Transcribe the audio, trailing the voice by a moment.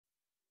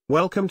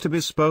Welcome to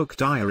Bespoke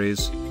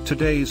Diaries.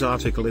 Today's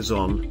article is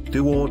on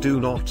Do or Do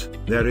Not,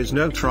 There Is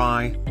No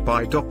Try,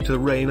 by Dr.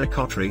 Raina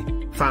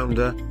Khatri,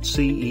 founder,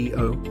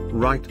 CEO,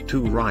 Right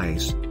to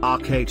Rise,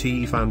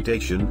 RKT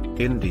Foundation,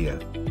 India.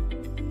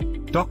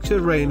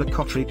 Dr. Raina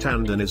Khatri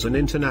Tandon is an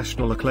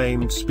international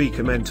acclaimed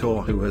speaker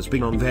mentor who has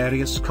been on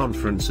various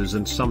conferences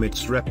and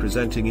summits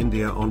representing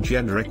India on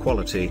gender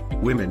equality,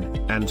 women,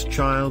 and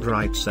child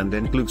rights and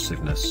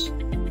inclusiveness.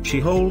 She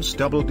holds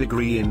double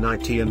degree in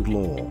IT and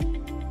law.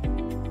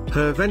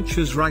 Her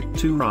ventures Right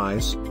to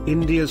Rise,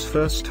 India's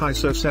first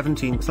ISO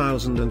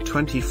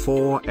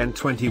 17024 and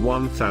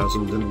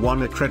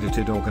 21001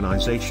 accredited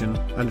organization,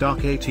 and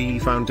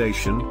RKT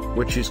Foundation,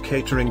 which is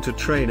catering to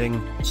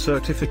training,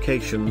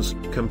 certifications,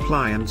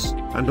 compliance,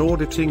 and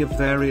auditing of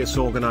various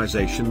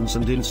organizations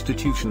and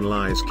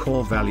institutionalize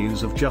core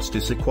values of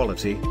justice,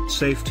 equality,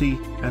 safety,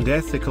 and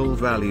ethical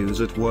values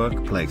at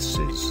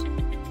workplaces.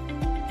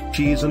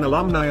 She is an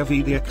alumni of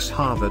EDX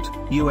Harvard,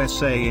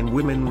 USA in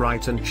Women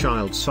Right and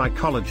Child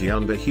Psychology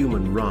under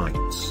Human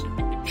Rights.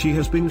 She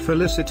has been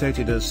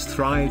felicitated as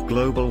Thrive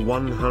Global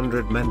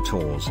 100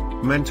 Mentors,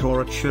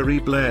 mentor at Cherie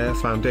Blair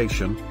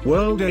Foundation,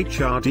 World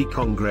HRD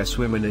Congress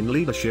Women in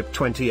Leadership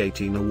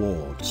 2018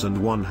 Awards and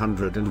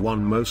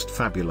 101 Most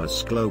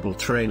Fabulous Global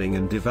Training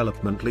and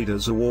Development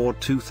Leaders Award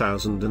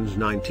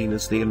 2019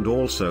 as and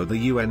also the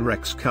UN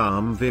Rex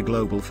Kamvir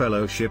Global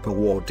Fellowship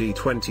Awardee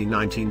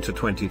 2019 to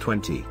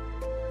 2020.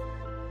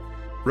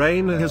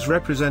 Raina has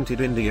represented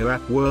India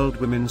at World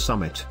Women's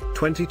Summit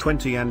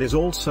 2020 and is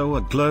also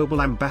a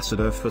global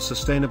ambassador for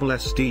Sustainable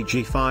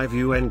SDG 5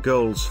 UN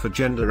Goals for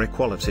Gender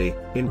Equality,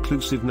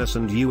 Inclusiveness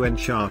and UN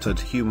Chartered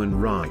Human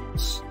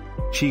Rights.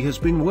 She has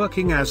been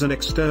working as an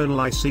external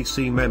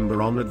ICC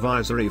member on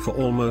advisory for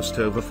almost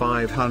over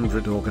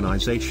 500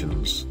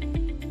 organizations.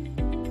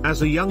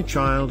 As a young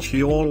child,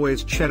 she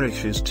always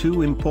cherishes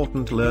two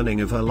important learning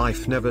of her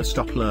life: never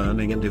stop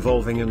learning and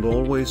evolving, and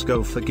always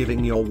go for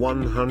giving your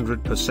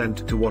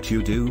 100% to what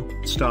you do.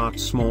 Start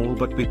small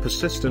but be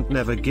persistent,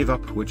 never give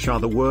up, which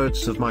are the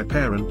words of my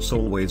parents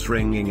always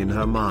ringing in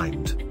her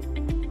mind.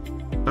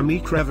 A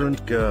meek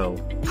reverent girl,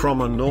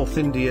 from a North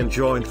Indian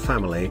joint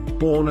family,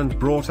 born and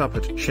brought up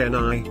at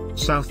Chennai,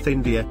 South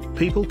India,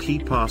 people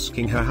keep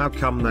asking her how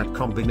come that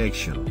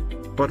combination.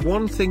 But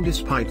one thing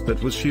despite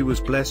that was she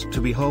was blessed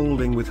to be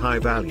holding with high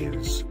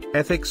values,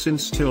 ethics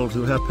instilled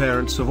to her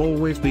parents have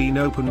always been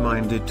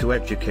open-minded to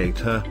educate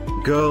her,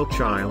 girl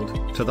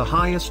child, to the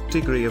highest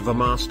degree of a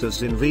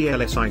Masters in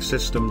VLSI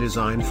System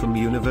Design from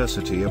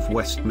University of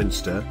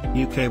Westminster,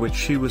 UK, which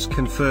she was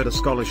conferred a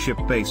scholarship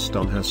based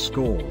on her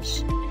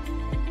scores.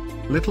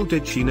 Little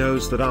did she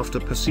knows that after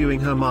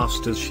pursuing her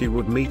masters she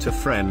would meet a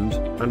friend,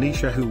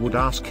 Anisha, who would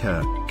ask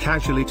her,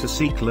 casually, to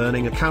seek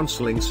learning a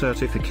counselling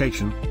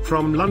certification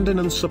from London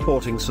and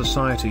Supporting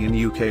Society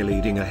in UK,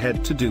 leading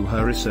ahead to do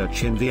her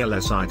research in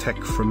VLSI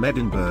Tech from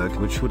Edinburgh,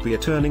 which would be a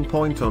turning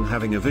point on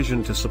having a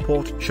vision to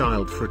support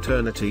child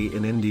fraternity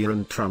in India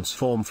and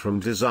transform from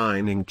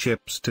designing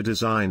chips to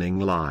designing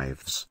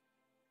lives.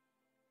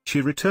 She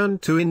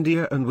returned to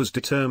India and was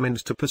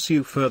determined to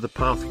pursue further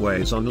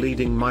pathways on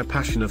leading my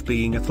passion of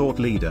being a thought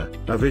leader,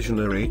 a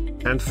visionary,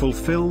 and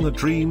fulfill the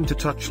dream to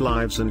touch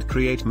lives and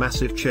create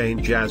massive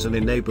change as an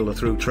enabler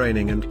through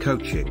training and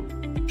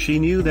coaching. She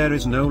knew there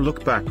is no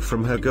look back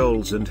from her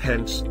goals, and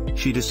hence,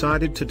 she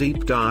decided to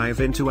deep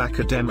dive into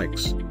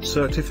academics,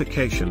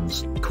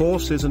 certifications,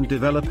 courses and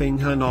developing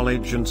her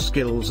knowledge and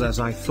skills, as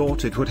I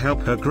thought it would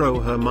help her grow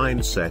her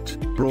mindset,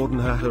 broaden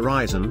her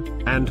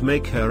horizon, and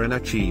make her an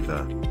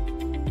achiever.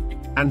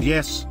 And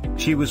yes,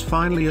 she was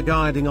finally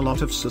guiding a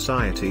lot of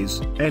societies,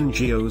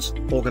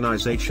 NGOs,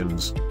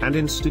 organizations, and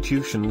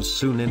institutions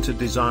soon into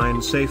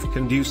design safe,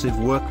 conducive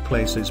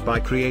workplaces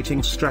by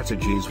creating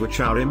strategies which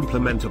are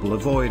implementable,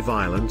 avoid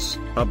violence,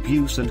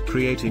 abuse, and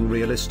creating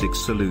realistic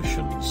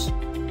solutions.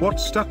 What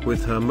stuck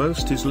with her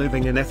most is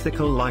living an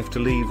ethical life to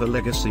leave a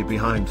legacy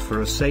behind for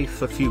a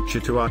safer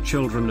future to our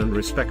children and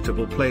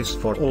respectable place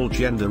for all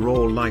gender,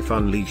 all life,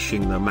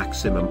 unleashing the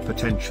maximum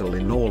potential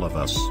in all of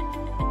us.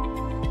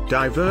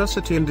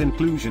 Diversity and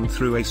inclusion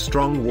through a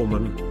strong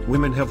woman.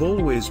 Women have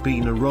always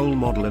been a role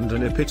model and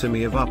an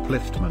epitome of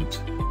upliftment.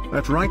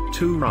 At Right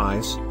to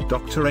Rise,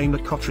 Dr. Raina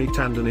Khatri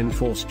Tandon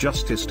enforce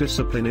justice,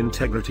 discipline,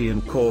 integrity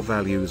and core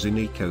values in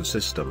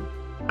ecosystem.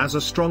 As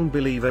a strong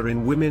believer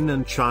in women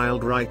and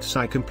child rights,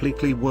 I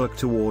completely work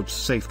towards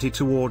safety,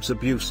 towards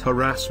abuse,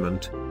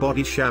 harassment,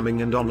 body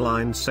shaming and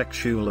online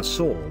sexual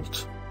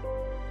assault.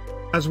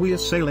 As we are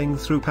sailing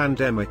through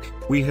pandemic,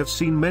 we have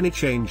seen many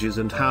changes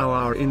and how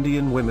our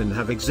Indian women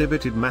have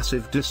exhibited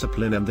massive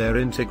discipline and their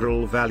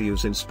integral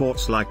values in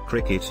sports like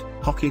cricket,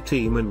 hockey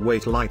team and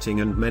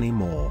weightlifting and many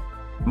more.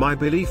 My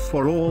belief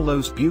for all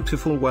those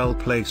beautiful,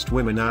 well-placed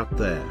women out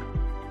there: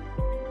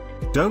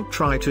 don't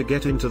try to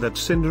get into that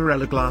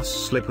Cinderella glass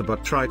slipper,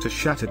 but try to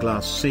shatter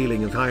glass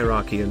ceiling of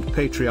hierarchy and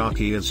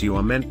patriarchy, as you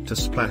are meant to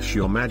splash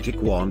your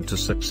magic wand to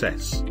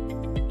success.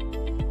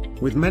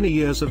 With many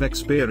years of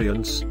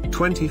experience,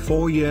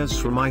 24 years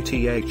from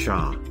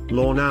ITHR,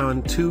 law now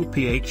and 2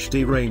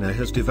 PhD. Raina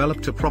has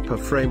developed a proper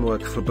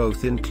framework for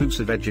both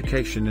inclusive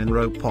education in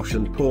ROPOSH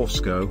and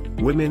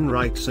POSCO, women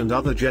rights and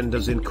other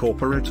genders in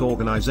corporate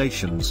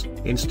organizations,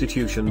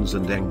 institutions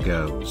and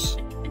NGOs.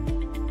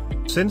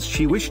 Since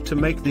she wished to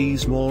make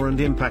these more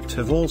and impact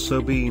have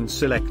also been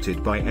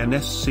selected by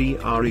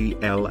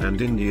NSCREL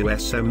and India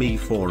SME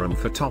Forum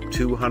for top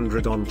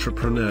 200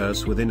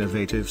 entrepreneurs with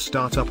innovative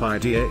startup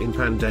idea in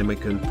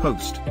pandemic and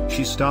post.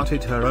 She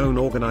started her own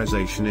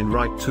organization in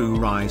Right to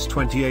Rise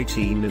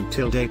 2018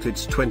 until date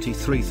it's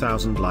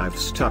 23,000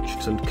 lives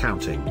touched and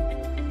counting.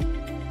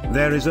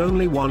 There is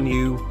only one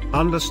you,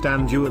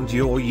 understand you and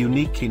your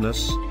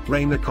uniqueness.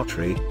 Raina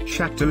Khatri,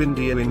 Shakti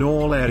India. In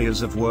all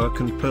areas of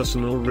work and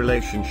personal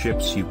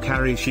relationships she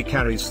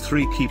carries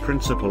 3 key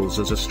principles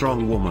as a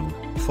strong woman.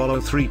 Follow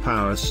 3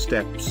 power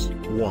steps.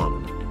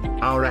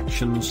 1. Our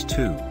actions.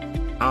 2.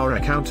 Our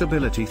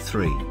accountability.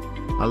 3.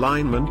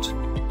 Alignment.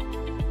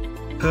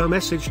 Her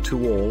message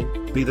to all: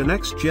 be the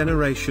next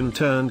generation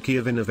turnkey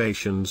of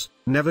innovations,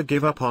 never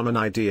give up on an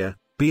idea.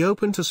 Be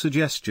open to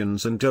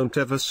suggestions and don't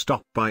ever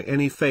stop by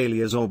any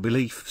failures or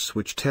beliefs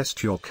which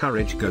test your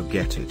courage. Go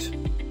get it.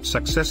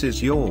 Success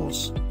is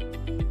yours.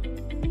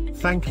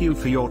 Thank you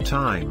for your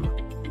time.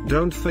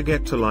 Don't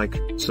forget to like,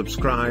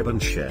 subscribe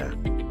and share.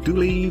 Do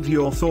leave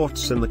your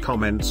thoughts in the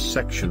comments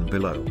section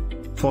below.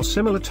 For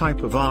similar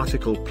type of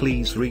article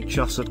please reach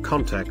us at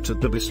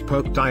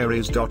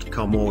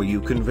contact@thebespokediaries.com or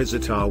you can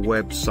visit our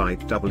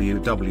website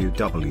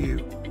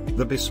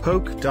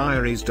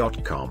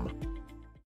www.thebespokediaries.com.